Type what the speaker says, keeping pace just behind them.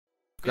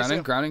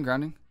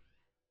Grounding.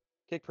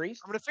 Kick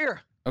priest. I'm gonna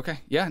fear. Okay,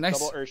 yeah, nice.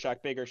 Double Earth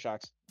Shock, big Earth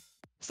Shocks.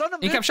 Stun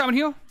him. Incap Shaman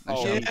heal. Nice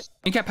Oh, job. he's-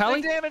 Incap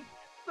Pally. Big damage.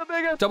 The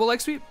biggest. Double leg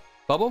sweep.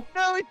 Bubble.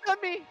 No, he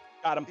stunned me.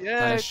 Got him. Yeah,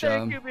 Nice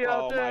thank job. you,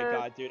 Oh my Beyonce.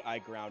 god, dude, I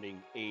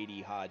grounding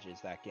 80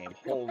 Hodges that game.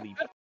 Holy.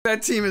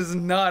 That team is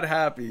not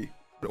happy.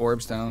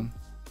 Orbs down.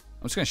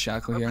 I'm just gonna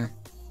shackle here.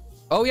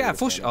 Oh yeah,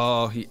 full.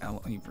 Oh, he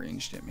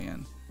ranged it,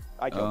 man.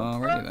 I killed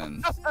him. Alrighty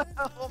then.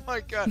 Oh my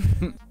god.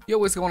 Yo,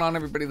 what's going on,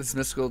 everybody? This is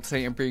Mystical.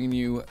 Today I'm bringing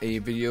you a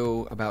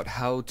video about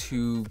how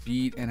to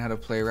beat and how to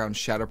play around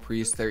Shadow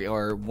Priest. They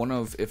are one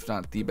of, if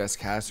not the best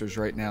casters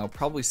right now,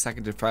 probably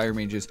second to Fire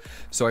Mages.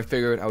 So I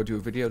figured I would do a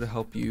video to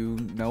help you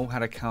know how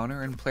to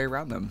counter and play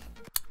around them.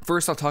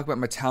 First, I'll talk about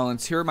my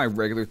talents. Here are my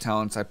regular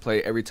talents I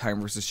play every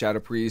time versus Shadow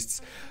Priests.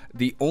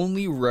 The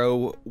only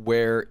row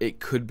where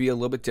it could be a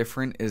little bit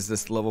different is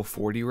this level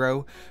 40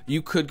 row.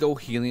 You could go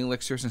healing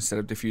elixirs instead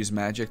of diffuse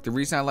magic. The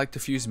reason I like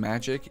diffuse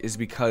magic is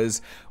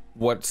because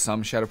what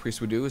some Shadow Priests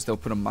would do is they'll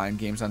put a mind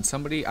games on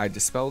somebody, I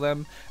dispel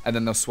them, and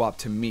then they'll swap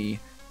to me,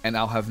 and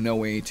I'll have no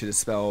way to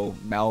dispel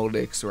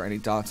maledicts or any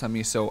dots on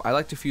me. So I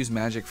like diffuse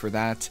magic for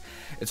that.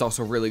 It's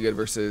also really good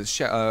versus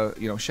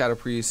Shadow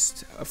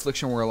Priest,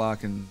 Affliction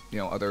Warlock, and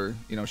other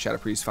Shadow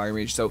Priest, Fire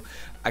Mage. So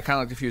I kind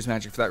of like diffuse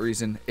magic for that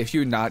reason. If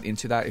you're not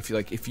into that,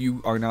 if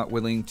you are not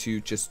willing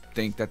to just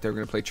think that they're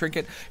going to play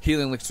Trinket,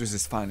 healing elixirs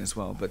is fine as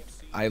well, but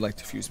I like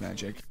diffuse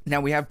magic. Now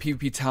we have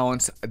PvP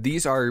talents.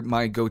 These are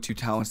my go-to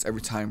talents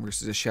every time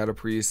versus a Shadow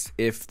Priest.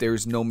 If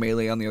there's no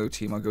melee on the other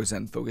team, I'll go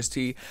Zen Focus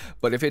Tea.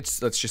 But if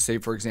it's, let's just say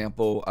for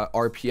example,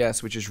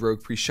 RPS, which is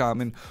Rogue Priest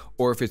Shaman,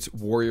 or if it's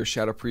Warrior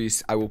Shadow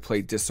Priest, I will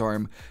play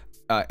Disarm,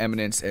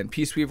 Eminence, and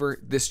Peaceweaver.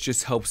 This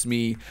just helps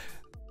me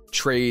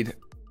trade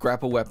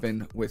grapple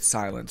weapon with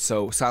silence.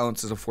 So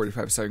silence is a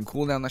 45-second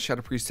cooldown that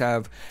Shadow Priests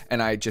have,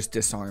 and I just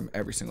disarm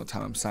every single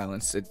time I'm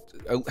silenced. It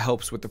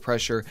helps with the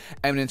pressure.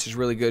 Eminence is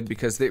really good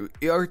because there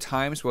are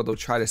times where they'll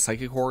try to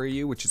psychic horror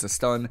you, which is a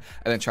stun,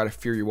 and then try to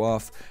fear you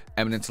off.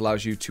 Eminence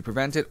allows you to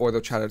prevent it, or they'll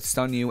try to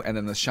stun you, and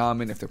then the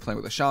shaman, if they're playing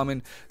with a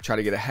shaman, try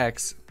to get a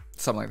hex,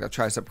 something like that,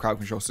 tries up crowd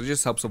control, so it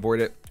just helps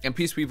avoid it. And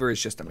Peaceweaver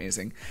is just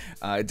amazing.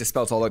 It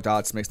dispels all their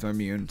dots, makes them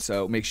immune,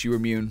 so makes you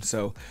immune.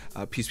 So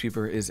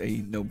Peaceweaver is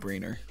a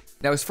no-brainer.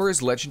 Now, as far as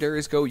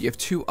legendaries go, you have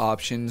two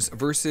options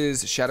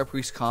versus Shadow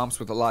Priest comps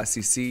with a lot of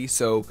CC.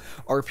 So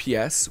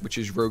RPS, which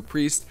is Rogue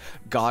Priest,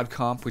 God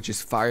comp, which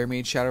is Fire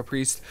Mage Shadow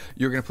Priest,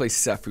 you're going to play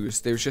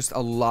Sephuz. There's just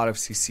a lot of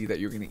CC that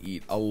you're going to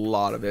eat, a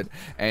lot of it.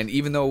 And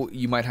even though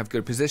you might have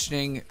good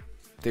positioning,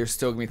 there's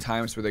still gonna be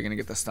times where they're gonna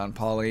get the stun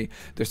poly,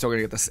 they're still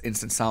gonna get the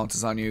instant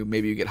silences on you,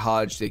 maybe you get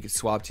hodged, they get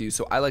swapped to you.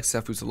 So I like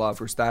Sephuz a lot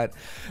versus that,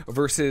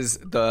 versus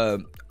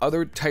the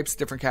other types of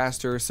different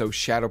casters, so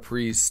Shadow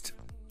Priest,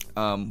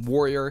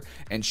 Warrior,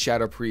 and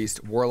Shadow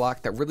Priest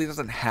Warlock that really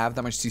doesn't have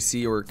that much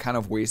CC or kind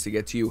of ways to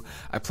get to you.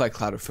 I play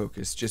Cloud of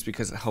Focus just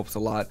because it helps a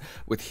lot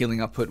with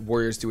healing output.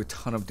 Warriors do a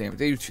ton of damage,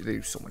 they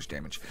do so much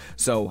damage,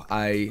 so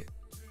I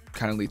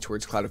kind of lead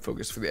towards Cloud of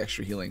Focus for the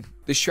extra healing.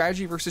 The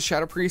strategy versus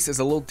Shadow Priest is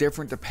a little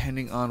different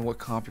depending on what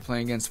comp you're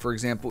playing against. For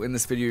example, in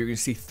this video, you're going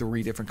to see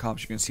 3 different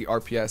comps. You're going to see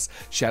RPS,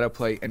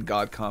 Shadowplay, and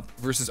God comp.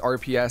 Versus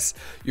RPS,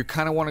 you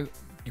kind of want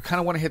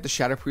to hit the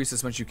Shadow Priest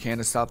as much as you can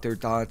to stop their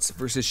dots.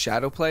 Versus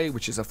Shadowplay,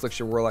 which is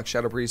Affliction Warlock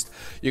Shadow Priest,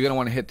 you're going to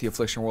want to hit the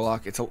Affliction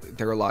Warlock.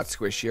 They're a lot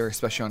squishier,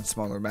 especially on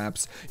smaller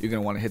maps. You're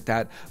going to want to hit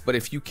that. But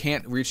if you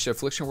can't reach the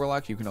Affliction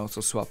Warlock, you can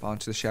also swap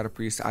onto the Shadow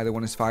Priest. Either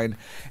one is fine.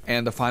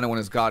 And the final one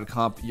is God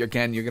comp.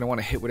 Again, you're going to want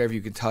to hit whatever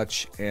you can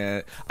touch.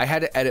 And I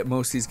had to edit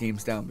most of these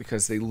games down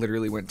because they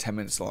literally went 10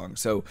 minutes long.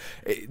 So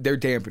they're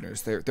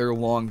dampeners. They're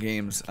long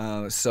games.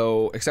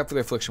 So except for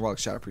the Affliction Warlock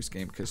Shadow Priest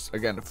game, because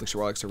again, Affliction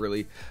Warlocks are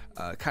really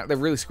they're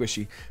really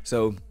squishy,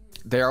 so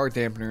there are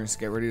dampeners.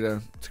 Get ready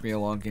to be a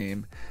long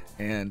game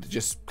and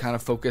just kind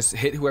of focus,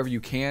 hit whoever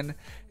you can.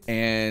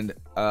 And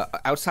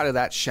outside of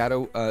that,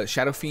 Shadow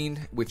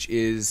Fiend, which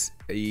is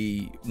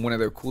one of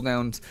their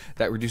cooldowns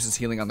that reduces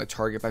healing on the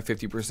target by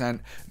 50%.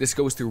 This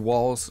goes through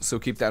walls, so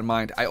keep that in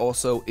mind. I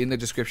also, in the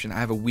description, I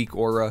have a weak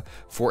aura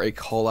for a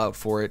call out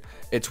for it.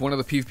 It's one of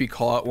the PvP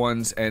call out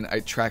ones, and I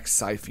track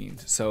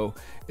Fiend, so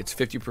it's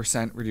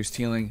 50% reduced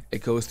healing.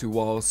 It goes through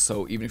walls,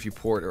 so even if you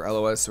port or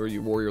LOS or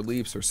you warrior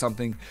leaps or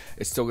something,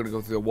 it's still going to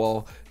go through the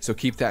wall, so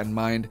keep that in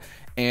mind.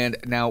 And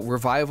now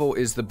revival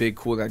is the big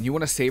cooldown. You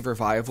want to save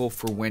revival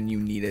for when you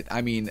need it.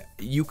 I mean,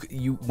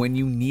 when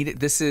you need it,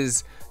 this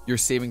is your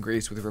saving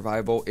grace with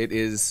revival. It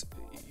is,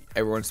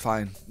 everyone's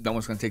fine, no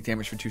one's going to take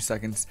damage for 2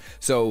 seconds.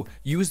 So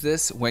use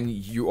this when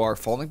you are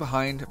falling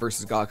behind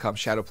versus God comp,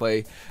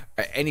 Shadowplay,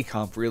 any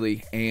comp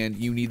really, and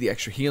you need the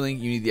extra healing,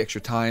 you need the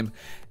extra time.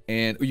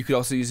 And you could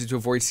also use it to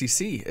avoid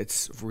CC.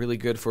 It's really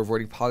good for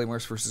avoiding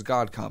polymorphs versus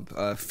God comp.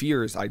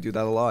 Fears, I do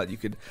that a lot. You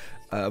could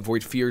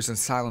avoid fears and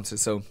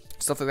silences. So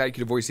stuff like that, you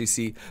could avoid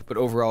CC. But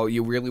overall,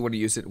 you really want to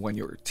use it when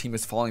your team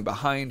is falling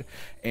behind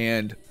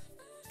and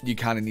you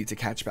kind of need to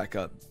catch back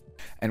up.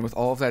 And with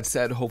all of that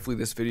said, hopefully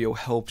this video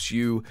helps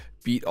you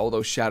beat all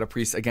those Shadow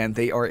Priests. Again,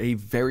 they are a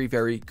very,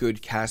 very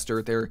good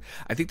caster.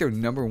 I think they're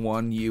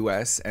 #1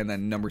 US and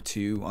then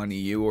 #2 on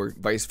EU, or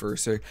vice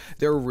versa.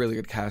 They're a really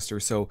good caster.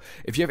 So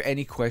if you have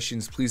any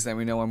questions, please let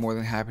me know. I'm more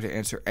than happy to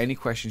answer any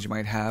questions you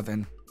might have.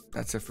 And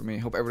that's it for me.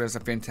 Hope everyone has a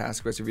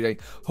fantastic rest of your day.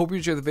 Hope you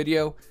enjoy the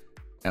video.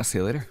 And I'll see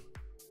you later.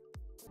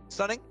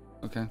 Stunning?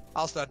 Okay.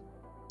 I'll stun.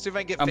 See if I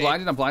can get I'm fade.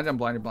 blinded. I'm blinded. I'm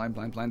blinded.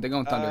 Blind. They're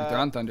going Thunder. They're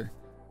on Thunder.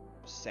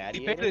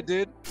 He faded,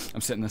 dude.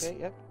 I'm sitting this. Okay,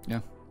 yep. Yeah.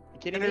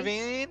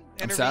 Intervene.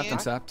 I'm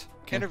sapped.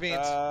 Okay.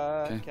 Intervenes.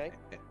 Okay.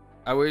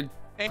 I would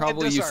And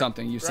probably use disarm.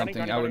 something.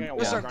 I would.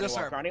 Disarm, Yeah.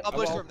 disarm. I'll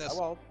blitz from this.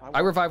 I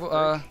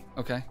revival.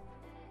 Okay.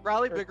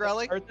 Rally, big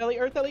rally. Earth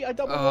Ellie, I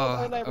double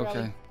rolled.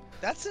 Okay.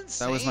 That's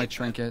insane. That was my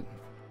trinket.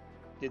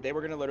 Dude, they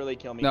were gonna literally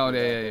kill me. No,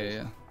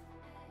 yeah.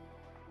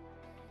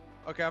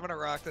 Okay, I'm gonna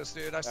rock this,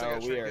 dude. I still Oh,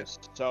 got we are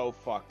trinket. so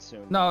fucked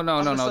soon. No.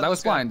 gonna That stun was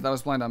this guy. blind. That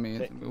was blind on me.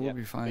 It will Yep,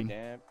 be big fine.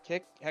 damn.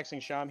 Kick,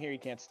 hexing Sham here. You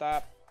can't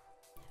stop.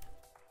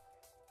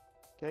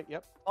 Okay,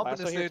 yep. Bumping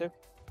Lasso this here dude. too.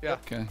 Yeah.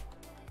 Okay.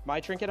 My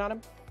trinket on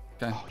him.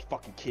 Okay. Oh, he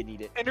fucking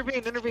kidneyed it.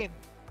 Intervene.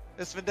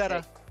 It's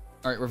Vendetta.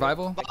 All right,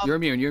 revival. You're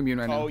immune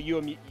right now.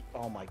 Oh,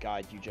 oh my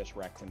god, you just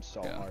wrecked him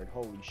so Yeah. hard.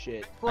 Holy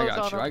shit. I Close got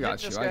on you. him, I hitting got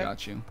this you. I guy.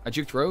 got you. I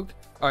juked Rogue.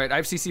 All right, I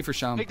have CC for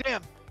Sham. Big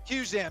damn.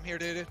 Huge damn here,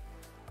 dude.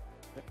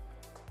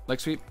 Leg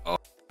sweep. Oh.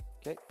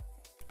 Okay.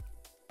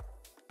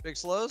 Big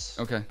slows.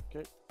 Okay.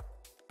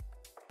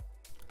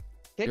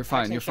 Kick, You're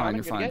fine. hexing You're Shaman, fine.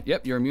 You're good to fine. get?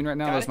 Yep. You're immune right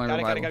now. That's my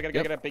revival. Got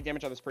Yep. a big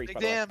damage on this priest. Big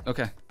by the way. damn.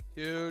 Okay.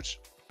 Huge.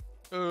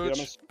 Dude,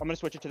 Huge. I'm gonna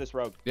switch it to this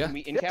rogue. Yeah. Can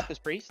we incap this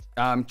priest?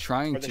 I'm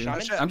trying Or the to.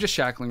 shaman? I'm just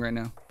shackling right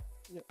now.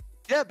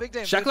 Yeah, big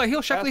damn. Shackle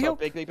heal. Shackle heal.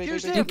 Big.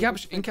 Huge damn.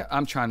 Incap.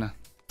 I'm trying to.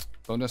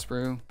 Bone dust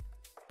brew.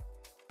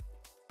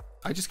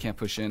 I just can't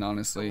push in,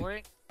 honestly. Don't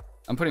worry.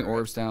 I'm putting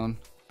orbs down.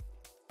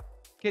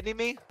 Kidding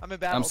me? I'm in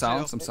battle. I'm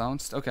silenced. too. I'm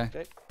silenced. Okay.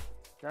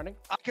 Drowning.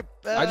 I could.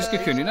 I just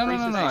cocoon you. No. Freeze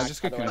is I nice,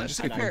 just by the cocoon. way. I just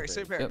Same cocoon. pair.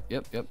 Same pair.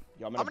 Yep. Yo,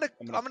 I'm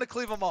gonna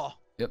cleave them all.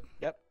 Yep.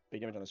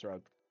 Big damage on this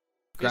rogue.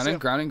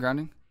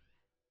 Grounding.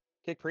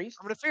 Kick priest.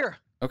 I'm gonna fear.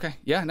 Okay.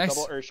 Yeah. Nice.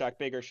 Double Earth Shock.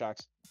 Big Earth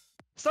Shocks.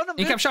 Stun them,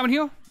 dude. Incap shaman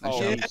heal. Nice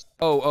Oh, job. Yeah.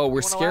 Oh, we're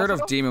wanna scared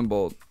lasso? of Demon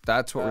Bolt.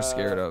 That's what we're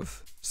scared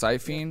of.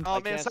 Siphene. Oh I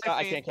man,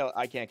 can't kill it.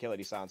 I can't kill it.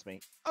 He sounds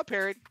me. I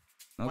parried.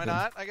 Why Okay.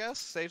 not? I guess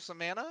save some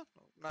mana.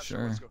 Not sure.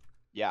 Sure. Let's go.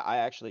 Yeah, I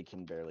actually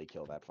can barely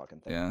kill that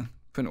fucking thing. Yeah.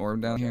 Put an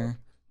orb down here.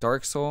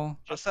 Dark Soul.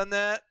 I'll send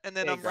that, and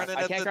then Big I'm running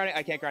I at can't the ground it.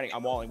 I can't ground it.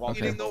 I'm walling. Okay.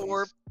 eating the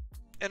orb,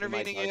 They might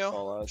intervening like you.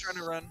 call I'm us. trying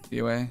to run.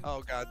 DOA.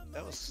 Oh god,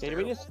 that was. Hey,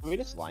 terrible. did we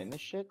just line this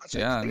shit?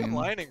 Yeah, I think I I'm mean,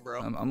 lining,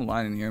 bro. I'm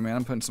aligning here, man.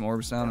 I'm putting some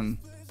orbs down and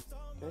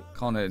Okay.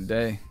 calling it a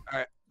day. All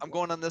right, I'm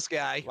going on this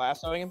guy.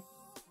 Lassoing him.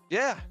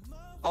 Yeah.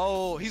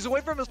 Oh, he's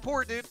away from his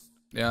port, dude.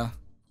 Yeah.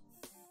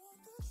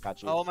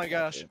 Got you. Oh my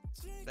Got gosh. you.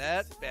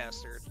 That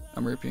bastard.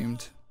 I'm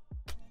repeamed.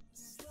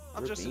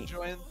 I'm just Repeat.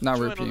 enjoying. Not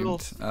enjoying a little,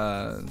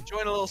 repeamed.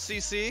 enjoying a little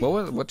CC.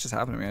 What just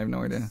happened to me? I have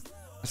no idea.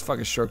 I just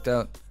fucking stroked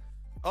out.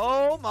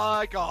 Oh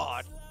my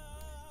god.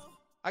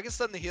 I can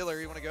stun the healer.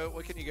 You want to go?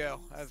 What can you go?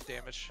 I have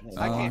damage.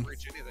 I can't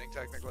reach anything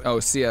technically. Oh,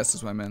 CS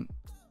is what I meant.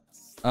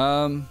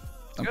 I'm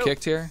Go.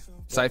 kicked here.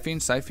 Siphene.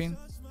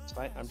 It's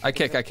fine. I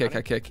kick.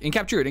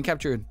 Incap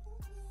Druid.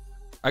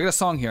 I got a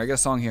song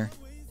here.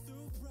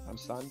 I'm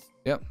stunned.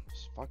 Yep.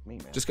 Just fuck me,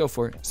 man. Just go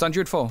for it. Stun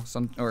Druid full.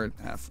 Stun or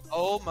half.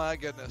 Oh my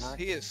goodness.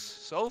 He is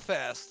so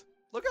fast.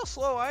 Look how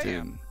slow I Dude,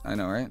 am. I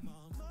know, right?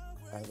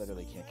 I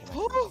literally can't connect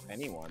Oh. with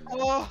anyone. Man.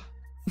 Oh,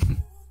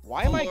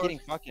 Why am I Lord. getting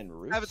fucking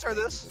roofed? Avatar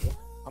this?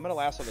 I'm gonna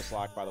lasso this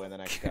lock, by the way, in the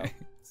next go.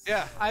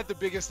 yeah. I have the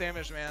biggest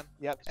damage, man.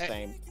 Yep,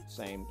 Hey.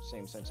 same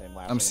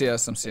lasso. I'm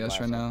CS Big right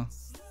lasso. now.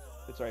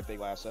 It's alright, big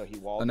lasso. He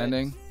walled it.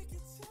 Unending.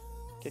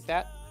 Kick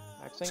that.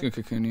 Just Axing.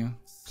 gonna cocoon you.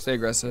 Stay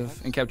aggressive.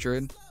 Incap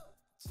Druid.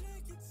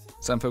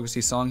 Sun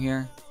focus song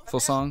here.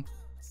 Full song.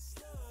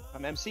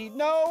 I'm MC.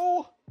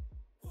 No!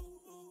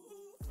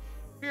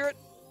 Spirit.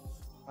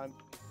 I'm...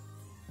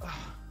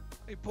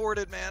 He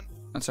ported, man.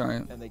 That's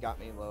alright. And they got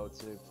me low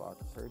too. Fuck.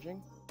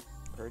 Purging.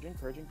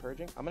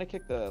 I'm gonna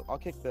kick the... I'll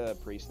kick the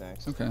priest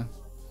next. Okay.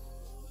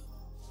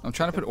 I'm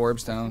trying to put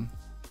orbs down.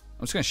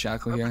 I'm just gonna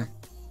shackle here.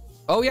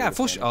 Oh yeah,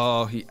 full.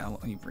 Oh, he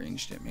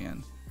ranged it,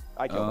 man.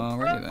 I killed him.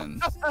 Alrighty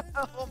then.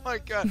 Oh my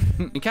god.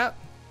 Incap.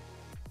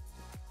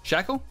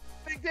 Shackle.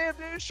 Big damn,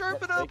 dude.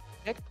 Sharpen Yep, up.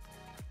 kick.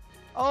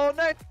 Oh,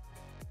 nice.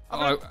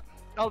 Oh,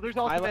 Oh, there's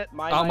ultimate.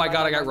 oh my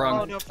god, I got Oh,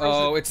 wrong. no, freeze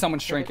Oh, it. it's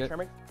someone's trinket.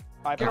 Okay.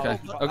 Okay.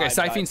 Careful. Okay.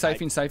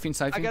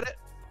 Siphene. I got it.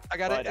 I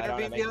got it.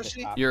 Intervene,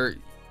 Yoshi. You're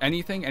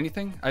anything?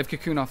 I have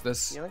cocoon off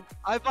this.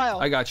 I vial.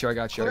 I got you.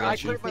 I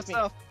cleared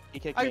myself. He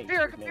kicked I me.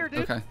 can fear, dude.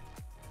 Okay.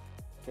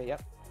 Okay,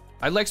 yep.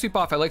 I leg sweep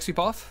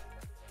off.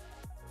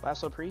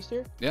 Lasso priest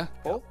here. Yeah.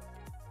 Pull.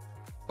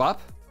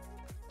 Bop.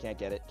 Can't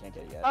get it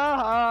yet.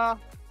 Uh-huh.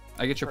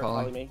 I get your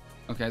Follow poly. me.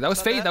 Okay, that was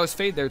Not fade. bad. That was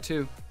fade there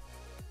too.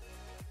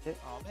 Oh,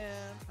 man.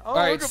 Oh,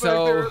 Alright, look at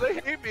so- back there.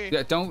 They hate me.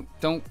 Yeah,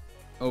 don't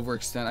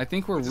overextend. I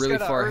think we're We just really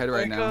gotta far ahead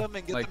right earthquake now. 'em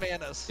and get Like, the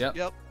manas. yep.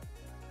 Yep.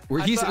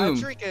 he's I oom.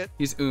 trinket.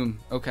 He's oom.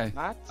 Okay.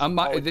 Knocked? I'm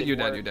Oh, it you're didn't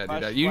dead. work. You're dead.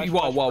 Flash, You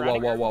flash, wall.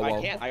 grounding. I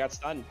Wall. can't. I got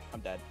stunned. I'm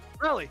dead.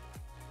 Really?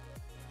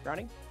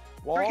 Grounding.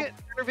 Wall. Trinket,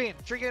 intervene.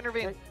 Trinket,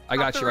 intervene. Right. I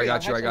got you. I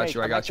got you. I got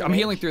you. I got you. I'm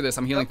healing through this.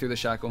 I'm healing through the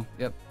shackle.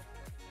 Yep.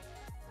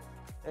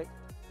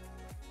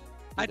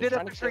 I did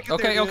have to Trinket.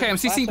 Okay. there, Okay. I'm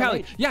dude. CCing Last Pally.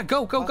 mage. Yeah.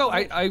 Go. Go. Go.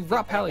 Last I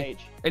rot Pally.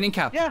 And in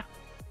cap. Yeah.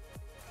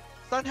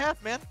 Stun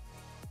half, man.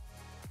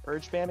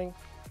 Urge spamming.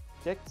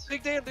 Kicked.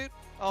 Big damn, dude.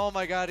 Oh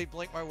my god, he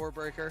blinked my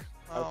Warbreaker.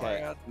 Oh my Okay.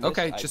 god.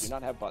 Okay, I just- do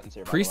not have buttons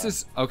here. by the Priest way.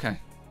 is okay.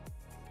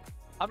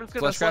 I'm just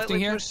gonna Flesh crafting slightly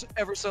here? push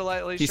ever so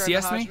lightly. He trying to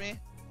CS hodge me?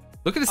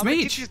 Look at this I'm gonna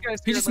keep mage. these guys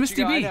He here just and let missed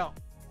you go. I DB. know.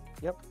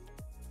 Yep.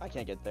 I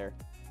can't get there.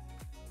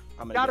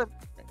 I'm gonna Got get- him.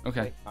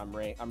 Okay.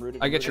 Wait, I'm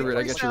rooted. I get your root.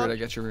 I Priest get your root. down. I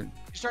get your root.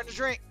 He's starting to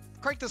drink.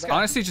 Crank this guy.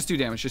 Honestly, just do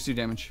damage. Just do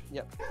damage.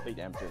 Yep. Big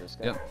damage to this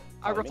guy. Yep.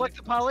 I reflect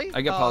the poly. I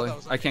get Oh, Poly. that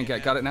was I can't okay,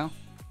 get. Got it now.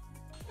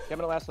 Okay, I'm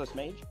gonna last list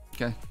mage.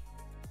 Okay. I'm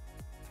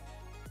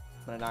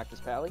gonna knock this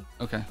pally.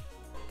 Okay.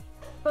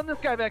 Stun this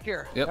guy back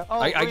here. Yep. Oh,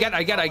 I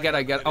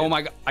great. get. Oh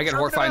my god. I get Sharpen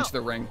horrified him into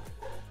the ring.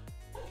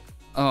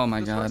 Oh my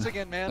This god. works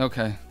again, man.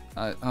 Okay.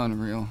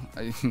 Unreal.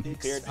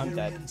 Beard, I'm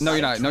dead. No,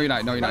 you're not. No, you're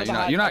not. No, you're not. You're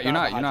not. You're not. You're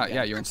not. You're not.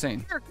 Yeah, you're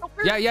insane.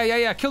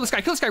 Yeah. Kill this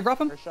guy. Kill this guy. Drop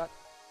him. First shot.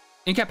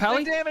 In cap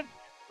Pally. Big damage.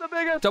 The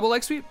biggest. Double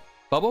leg sweep.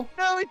 Bubble.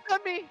 No, he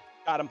stunned me.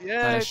 Got him.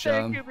 Yeah, Nice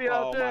thank job. you,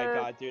 Oh my Beyonce.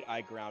 god, dude!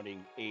 I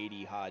grounding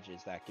 80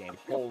 Hodges that game.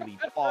 Holy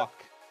fuck.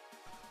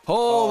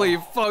 Holy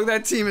fuck.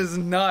 That team is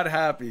not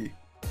happy.